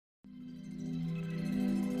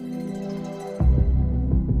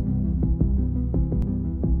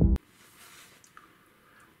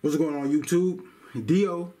What's going on YouTube?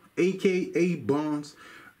 Dio, aka Bonds,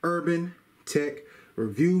 Urban Tech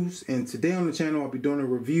Reviews, and today on the channel I'll be doing a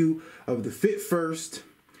review of the Fitfirst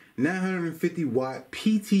 950 watt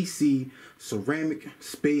PTC ceramic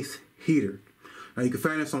space heater. Now you can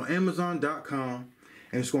find this on Amazon.com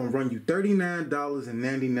and it's going to run you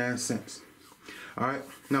 $39.99. Alright,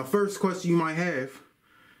 now first question you might have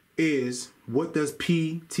is, what does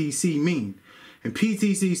PTC mean? And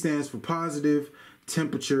PTC stands for positive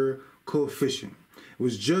temperature coefficient,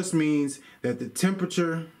 which just means that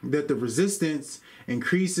the resistance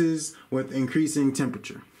increases with increasing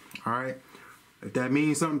temperature. All right, if that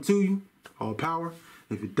means something to you, all power.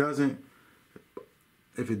 If it doesn't,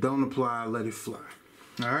 if it don't apply, let it fly.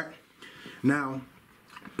 All right, now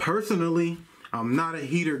personally, I'm not a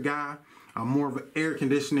heater guy. I'm more of an air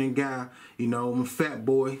conditioning guy. You know, I'm a fat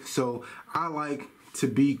boy, so I like to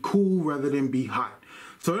be cool rather than be hot.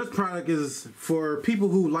 So this product is for people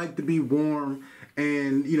who like to be warm,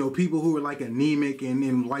 and you know, people who are like anemic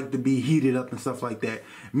and like to be heated up and stuff like that.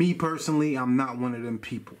 Me personally, I'm not one of them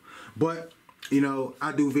people. But you know,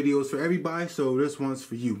 I do videos for everybody, so this one's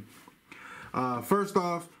for you. First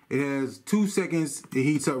off, it has 2 seconds. It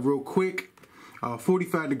heats up real quick.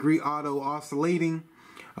 45-degree auto oscillating.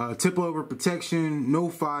 Tip over protection, no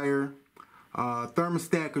fire.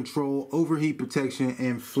 Thermostat control, overheat protection,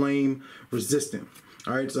 and flame resistant.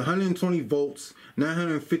 All right, it's 120 volts,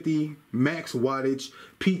 950 max wattage,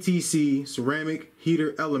 PTC ceramic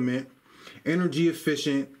heater element, energy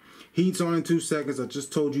efficient, heats on in 2 seconds. I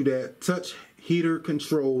just told you that. Touch heater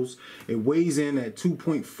controls. It weighs in at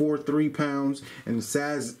 2.43 pounds and the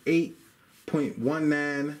size is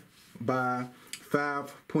 8.19 by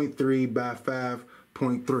 5.3 by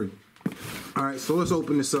 5.3. All right, so let's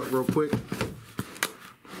open this up real quick.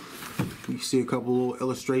 You see a couple little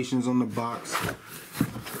illustrations on the box.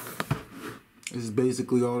 This is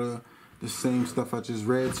basically all the same stuff I just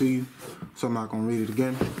read to you, so I'm not going to read it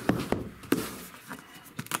again.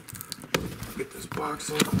 Get this box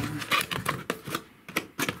open.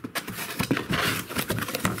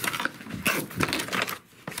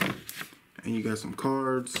 And you got some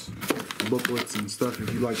cards, booklets, and stuff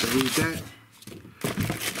if you'd like to read that.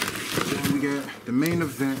 Then we got the main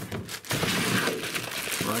event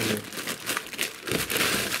right here.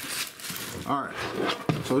 Alright,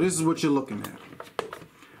 so this is what you're looking at.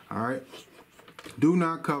 Alright, do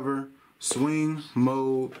not cover, swing,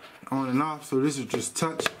 mode, on and off. So this is just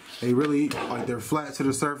touch. They really, like, they're flat to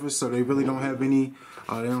the surface, so they really don't have any,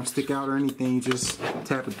 they don't stick out or anything. You just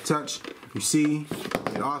tap it to touch. You see,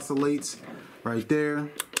 it oscillates right there.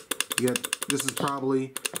 You got, this is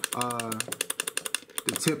probably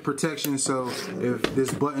the tip protection, so if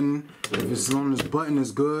this button, if it's on this button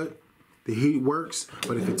is good, the heat works.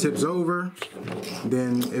 But if it tips over,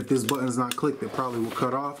 then if this button is not clicked, it probably will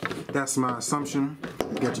cut off. That's my assumption.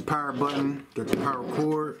 You got your power button, got your power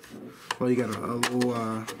cord. Well, you got a little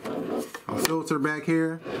a filter back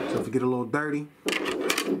here, so if you get a little dirty,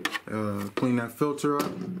 clean that filter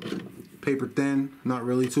up. Paper thin, not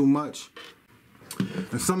really too much.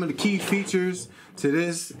 And some of the key features to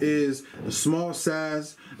this is the small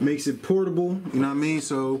size makes it portable, you know what I mean?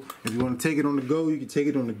 So if you want to take it on the go, you can take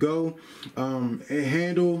it on the go. A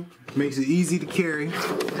handle makes it easy to carry.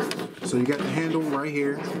 So you got the handle right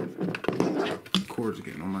here. The cords are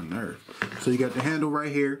getting on my nerve. So you got the handle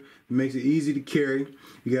right here. It makes it easy to carry.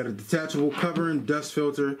 You got a detachable cover and dust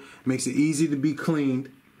filter. Makes it easy to be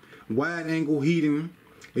cleaned. Wide angle heating.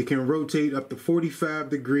 It can rotate up to 45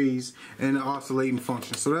 degrees and oscillating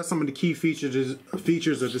function. So that's some of the key features of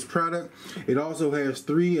this product. It also has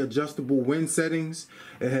 3 adjustable wind settings.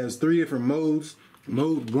 It has 3 different modes.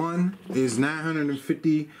 Mode 1 is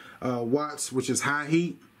 950 watts, which is high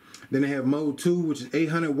heat. Then they have mode 2, which is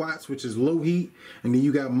 800 watts, which is low heat. And then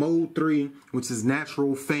you got mode 3, which is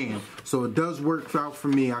natural fan. So it does work out for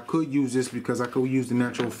me. I could use this because I could use the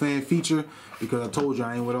natural fan feature, because I told you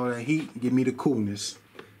I ain't with all that heat. Give me the coolness.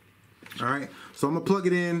 Alright, so I'm going to plug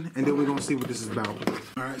it in and then we're going to see what this is about.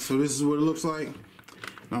 Alright, so this is what it looks like.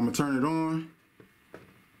 Now I'm going to turn it on.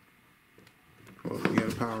 Oh, you got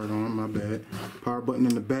to power it on, my bad. Power button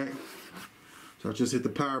in the back. So I just hit the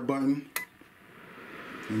power button.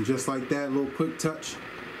 And just like that, a little quick touch.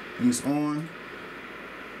 And it's on.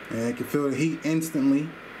 And I can feel the heat instantly.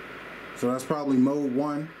 So that's probably mode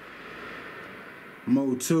 1.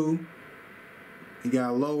 Mode 2. You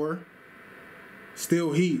got lower.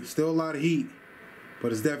 Still heat, still a lot of heat,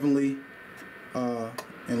 but it's definitely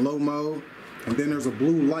in low mode. And then there's a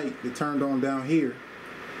blue light that turned on down here,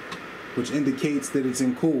 which indicates that it's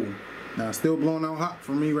in cool. Now it's still blowing out hot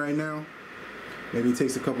for me right now. Maybe it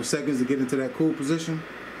takes a couple seconds to get into that cool position.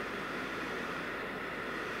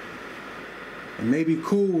 And maybe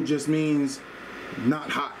cool just means not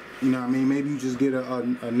hot. You know what I mean? Maybe you just get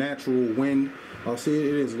a natural wind. Oh, see,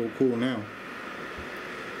 it is a little cool now.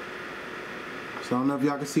 So I don't know if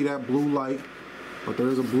y'all can see that blue light, but there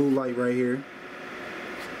is a blue light right here.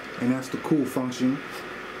 And that's the cool function.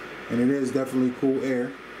 And it is definitely cool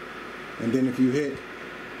air. And then if you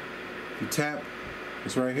tap,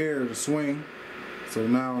 it's right here, the swing. So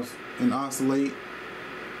now it's an oscillate.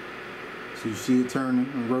 So you see it turning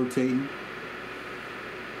and rotating.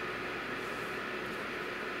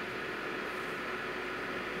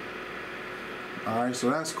 Alright, so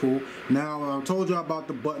that's cool. Now, I told y'all about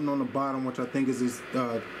the button on the bottom, which I think is this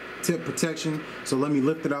tip protection. So let me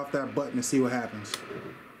lift it off that button and see what happens.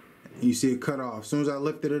 And you see it cut off. As soon as I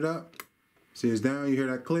lifted it up, see it's down, you hear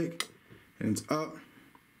that click, and it's up.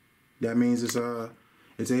 That means it's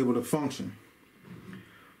able to function.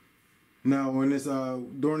 Now, when it's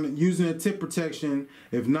using a tip protection,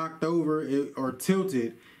 if knocked over or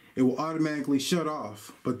tilted, it will automatically shut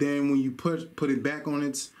off. But then when you put it back on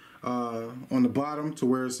its on the bottom to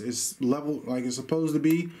where it's level like it's supposed to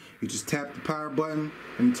be, you just tap the power button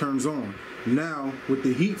and it turns on. Now with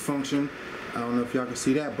the heat function, I don't know if y'all can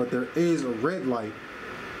see that, but there is a red light.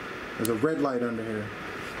 There's a red light under here.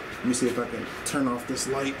 Let me see if I can turn off this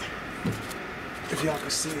light, if y'all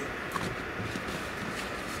can see it.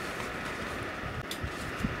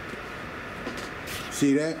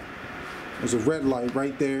 See that? There's a red light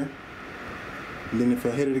right there. And then if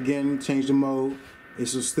I hit it again, change the mode,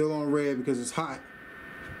 it's still on red because it's hot,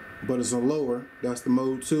 but it's on lower. That's the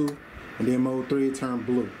mode 2, and then mode 3 it turned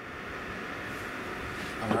blue.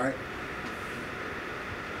 All right.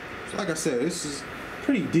 So like I said, this is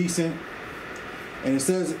pretty decent, and it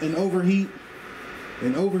says in overheat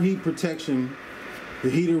protection, the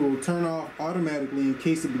heater will turn off automatically in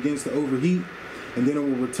case it begins to overheat, and then it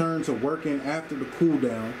will return to working after the cool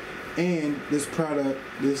down. And this product,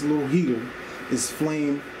 this little heater, is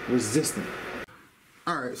flame resistant.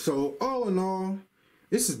 Alright, so all in all,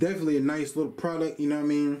 this is definitely a nice little product, you know what I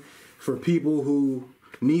mean, for people who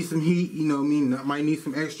need some heat, you know what I mean, might need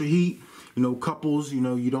some extra heat, you know, couples, you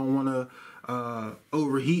know, you don't want to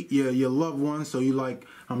overheat your loved one, so you like,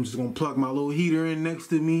 I'm just going to plug my little heater in next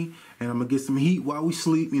to me, and I'm going to get some heat while we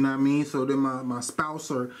sleep, you know what I mean, so then my spouse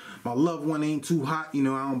or my loved one ain't too hot, you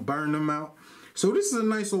know, I don't burn them out. So this is a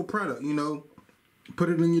nice little product, you know, put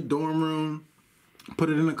it in your dorm room, put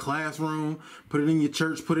it in a classroom, put it in your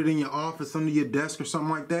church, put it in your office under your desk or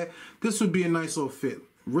something like that. This would be a nice little fit.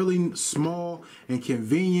 Really small and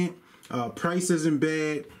convenient. Price isn't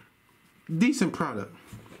bad. Decent product.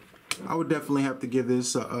 I would definitely have to give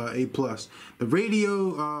this A+.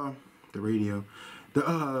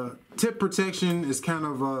 The tip protection is kind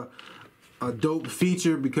of a dope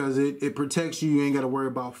feature because it protects you. You ain't got to worry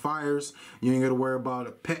about fires. You ain't got to worry about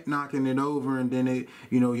a pet knocking it over and then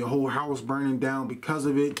your whole house burning down because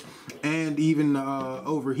of it. And even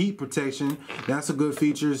overheat protection, that's a good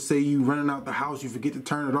feature. Say you running out the house, you forget to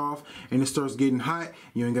turn it off and it starts getting hot.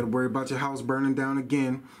 You ain't got to worry about your house burning down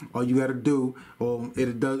again. All you got to do, well,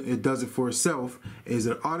 it does it for itself, is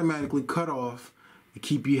it automatically cut off to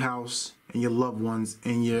keep your house and your loved ones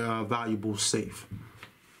and your valuables safe.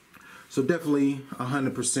 So definitely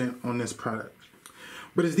 100% on this product.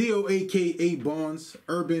 But it's DO aka Bonds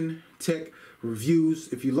Urban Tech Reviews.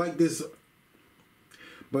 If you like this,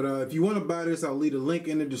 but if you want to buy this, I'll leave a link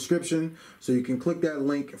in the description so you can click that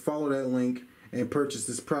link, follow that link, and purchase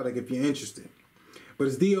this product if you're interested. But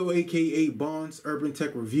it's DO aka Bonds Urban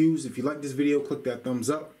Tech Reviews. If you like this video, click that thumbs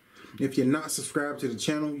up. If you're not subscribed to the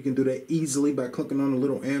channel, you can do that easily by clicking on the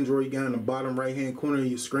little Android guy in the bottom right hand corner of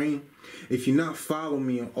your screen. If you're not following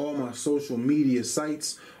me on all my social media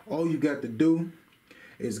sites, all you got to do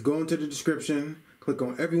is go into the description, click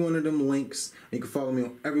on every one of them links, and you can follow me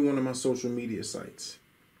on every one of my social media sites.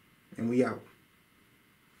 And we out.